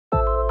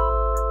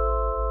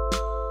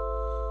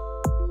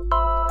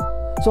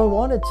So I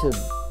wanted to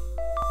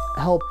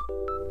help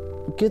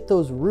get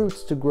those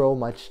roots to grow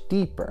much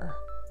deeper,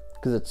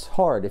 because it's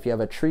hard. If you have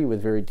a tree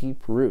with very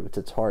deep roots,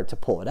 it's hard to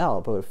pull it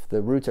out, but if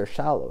the roots are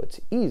shallow, it's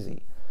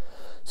easy.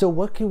 So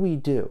what can we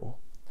do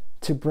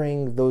to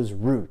bring those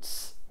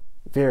roots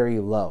very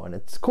low? And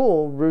it's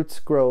cool, roots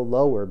grow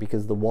lower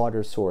because the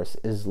water source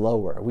is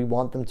lower. We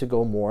want them to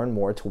go more and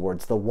more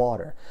towards the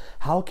water.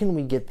 How can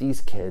we get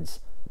these kids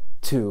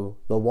to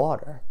the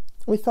water?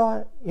 We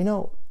thought,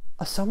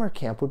 a summer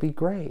camp would be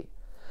great.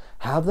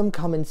 Have them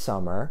come in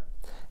summer,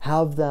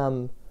 have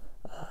them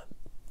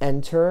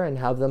enter and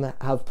have them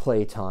have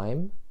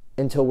playtime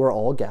until we're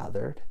all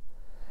gathered.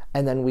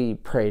 And then we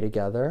pray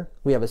together.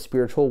 We have a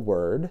spiritual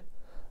word.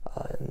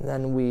 And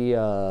then we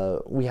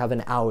have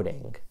an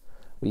outing.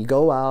 We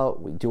go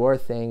out, we do our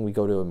thing, we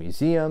go to a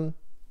museum,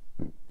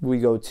 we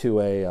go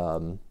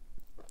to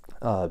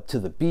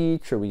the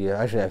beach,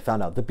 I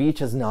found out the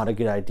beach is not a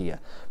good idea.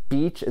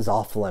 Beach is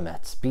off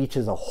limits. Beach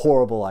is a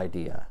horrible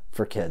idea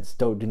for kids.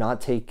 Do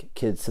not take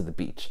kids to the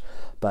beach,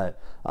 but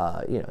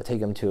take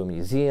them to a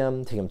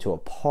museum, take them to a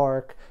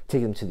park,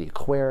 take them to the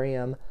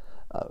aquarium,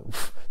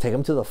 take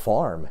them to the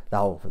farm.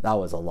 That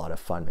was a lot of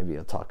fun. Maybe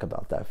I'll talk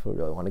about that if we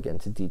really want to get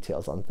into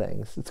details on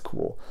things. It's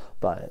cool,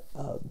 but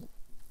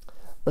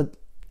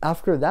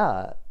after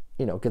that,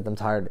 get them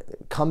tired,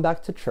 come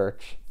back to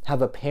church,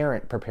 have a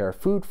parent prepare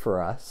food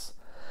for us,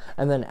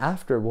 and then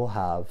after we'll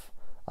have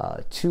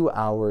 2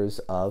 hours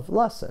of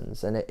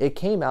lessons. And it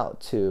came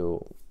out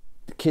to,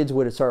 kids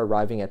would start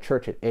arriving at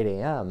church at 8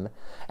 a.m.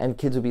 and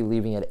kids would be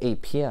leaving at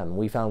 8 p.m.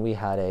 We found we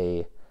had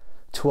a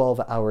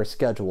 12-hour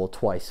schedule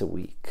twice a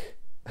week.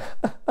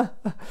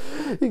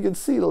 You can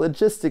see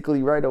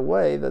logistically right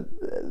away that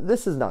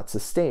this is not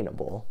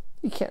sustainable.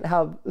 You can't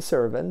have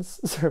servants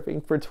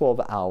serving for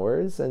 12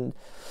 hours, and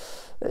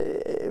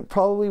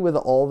probably with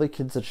all the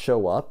kids that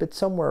show up, it's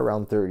somewhere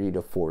around 30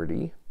 to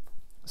 40.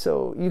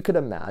 So you could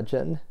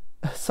imagine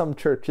some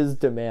churches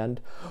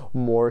demand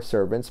more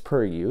servants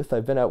per youth.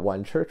 I've been at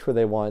one church where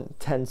they want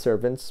 10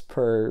 servants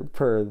per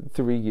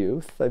 3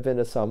 youth. I've been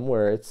to some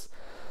where it's,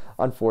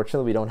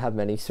 unfortunately, we don't have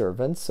many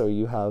servants, so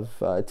you have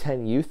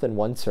 10 youth and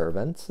 1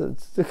 servant. So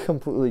it's a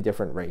completely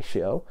different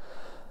ratio.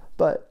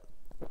 But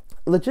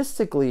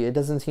logistically, it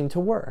doesn't seem to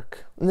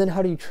work. And then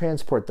how do you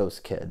transport those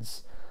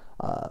kids?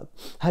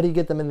 How do you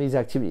get them in these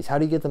activities? How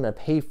do you get them to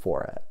pay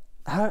for it?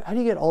 How do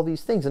you get all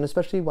these things? And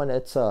especially when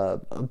it's a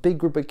big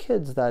group of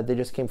kids that they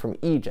just came from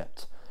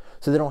Egypt.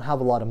 So they don't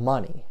have a lot of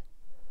money.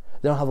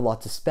 They don't have a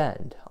lot to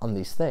spend on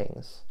these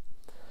things.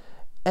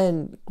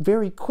 And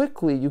very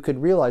quickly you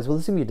could realize, well,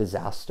 this is going to be a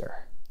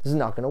disaster. This is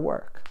not going to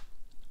work.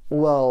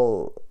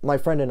 Well, my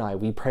friend and I,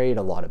 we prayed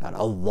a lot about it,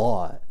 a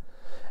lot.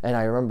 And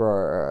I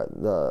remember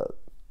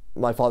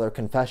my father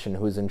confession,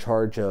 who was in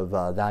charge of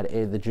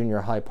the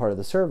junior high part of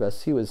the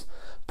service, he was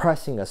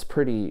pressing us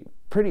pretty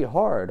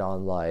hard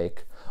on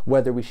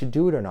whether we should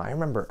do it or not. I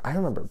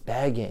remember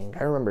begging.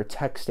 I remember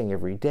texting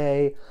every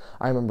day.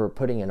 I remember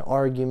putting in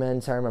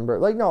arguments. I remember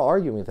not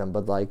arguing with them,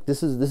 but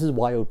this is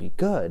why it would be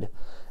good,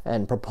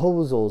 and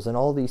proposals and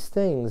all these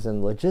things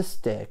and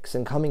logistics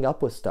and coming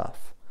up with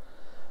stuff.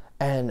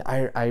 And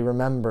I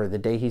remember the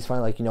day he's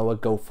finally you know what,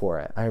 go for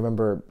it. I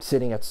remember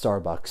sitting at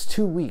Starbucks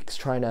 2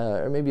 weeks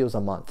or maybe it was a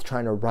month,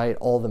 trying to write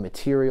all the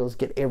materials,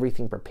 get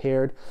everything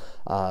prepared.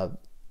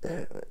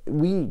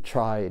 We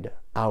tried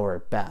our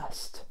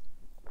best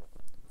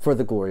for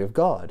the glory of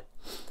God.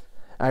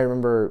 I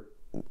remember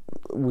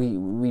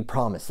we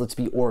promised, let's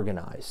be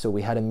organized. So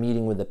we had a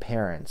meeting with the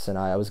parents, and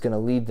I was going to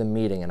lead the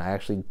meeting, and I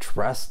actually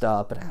dressed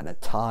up and I had a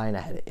tie and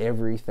I had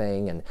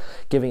everything, and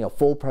giving a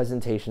full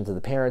presentation to the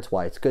parents,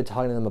 why it's good,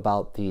 talking to them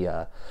about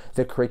the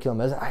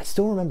curriculum. I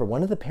still remember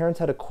one of the parents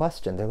had a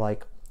question. They're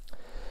like,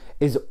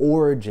 is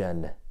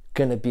origin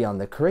going to be on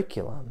the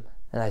curriculum?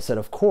 And I said,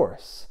 of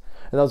course.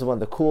 And that was one of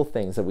the cool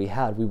things that we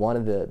had. We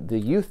wanted the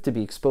youth to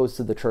be exposed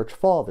to the church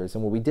fathers.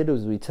 And what we did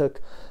was we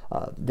took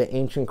the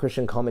ancient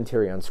Christian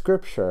commentary on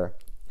scripture,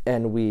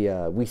 and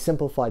we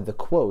simplified the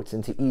quotes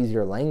into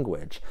easier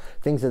language,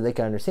 things that they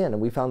can understand.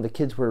 And we found the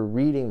kids were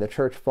reading the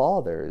church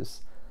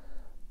fathers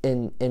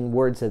in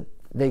words that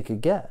they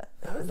could get.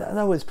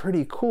 That was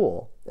pretty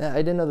cool. I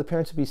didn't know the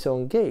parents would be so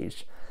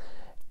engaged.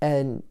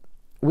 And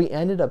we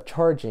ended up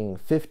charging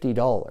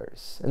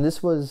 $50, and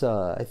this was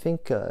I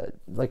think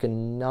like a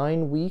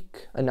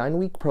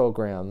 9-week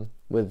program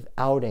with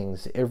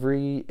outings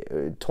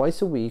twice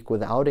a week,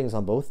 with outings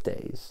on both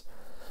days.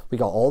 We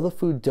got all the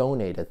food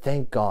donated,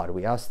 thank God.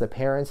 We asked the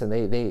parents, and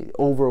they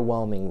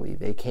overwhelmingly,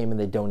 they came and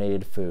they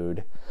donated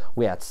food.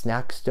 We had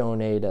snacks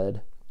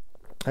donated.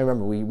 I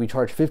remember we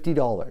charged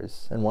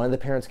 $50, and one of the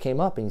parents came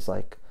up and he's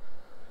like,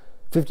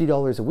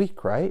 $50 a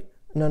week, right?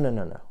 No.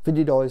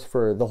 $50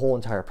 for the whole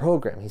entire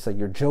program. He's like,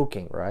 you're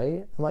joking,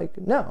 right? I'm like,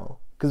 no,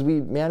 because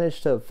we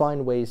managed to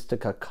find ways to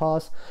cut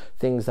costs,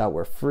 things that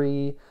were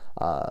free,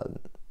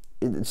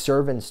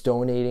 servants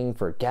donating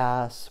for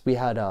gas. We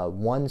had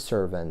one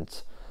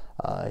servant,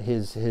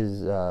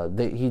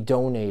 he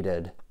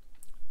donated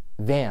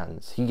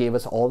vans. He gave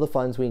us all the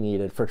funds we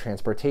needed for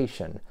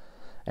transportation.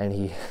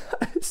 And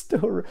I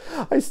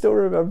still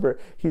remember,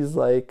 he's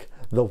like,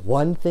 the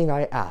one thing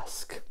I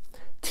ask,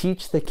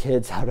 teach the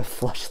kids how to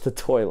flush the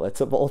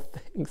toilets, of all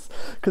things,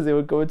 because they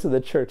would go into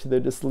the church and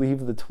they'd just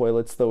leave the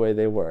toilets the way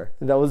they were.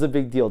 And that was a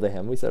big deal to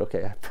him. We said,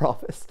 okay, I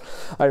promise.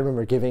 I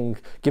remember giving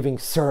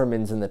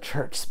sermons in the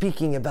church,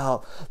 speaking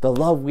about the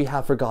love we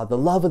have for God, the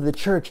love of the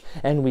church,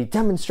 and we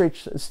demonstrate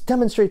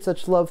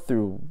such love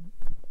through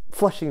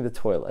flushing the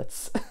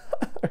toilets,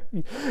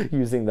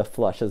 using the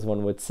flush, as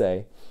one would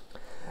say.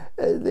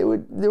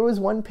 There was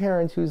one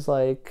parent who's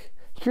like,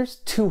 here's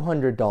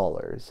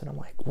 $200. And I'm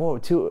like, whoa,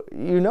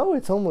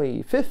 it's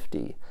only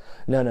 50.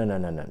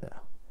 No.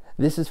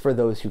 This is for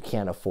those who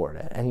can't afford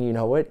it. And you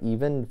know what?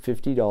 Even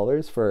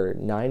 $50 for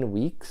 9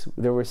 weeks,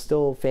 there were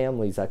still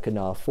families that could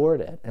not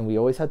afford it. And we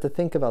always had to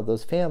think about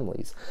those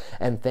families.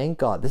 And thank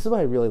God, this is what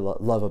I really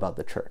love about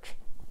the church,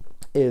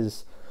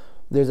 is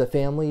there's a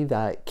family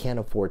that can't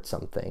afford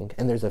something,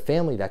 and there's a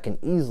family that can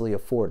easily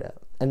afford it.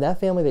 And that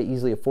family that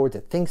easily affords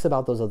it thinks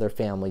about those other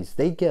families.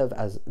 They give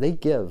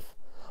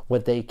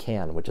what they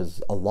can, which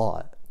is a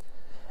lot.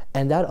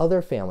 And that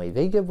other family,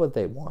 they give what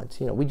they want.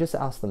 We just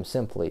ask them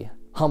simply,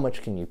 how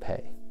much can you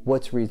pay?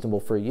 What's reasonable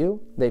for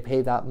you? They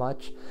pay that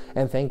much.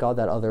 And thank God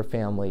that other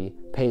family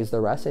pays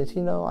the rest.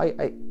 And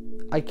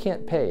I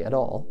can't pay at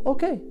all.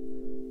 Okay,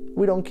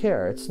 we don't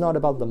care. It's not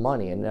about the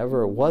money. It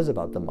never was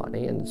about the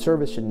money. And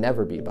service should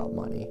never be about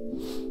money.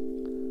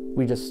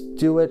 We just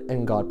do it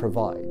and God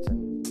provides.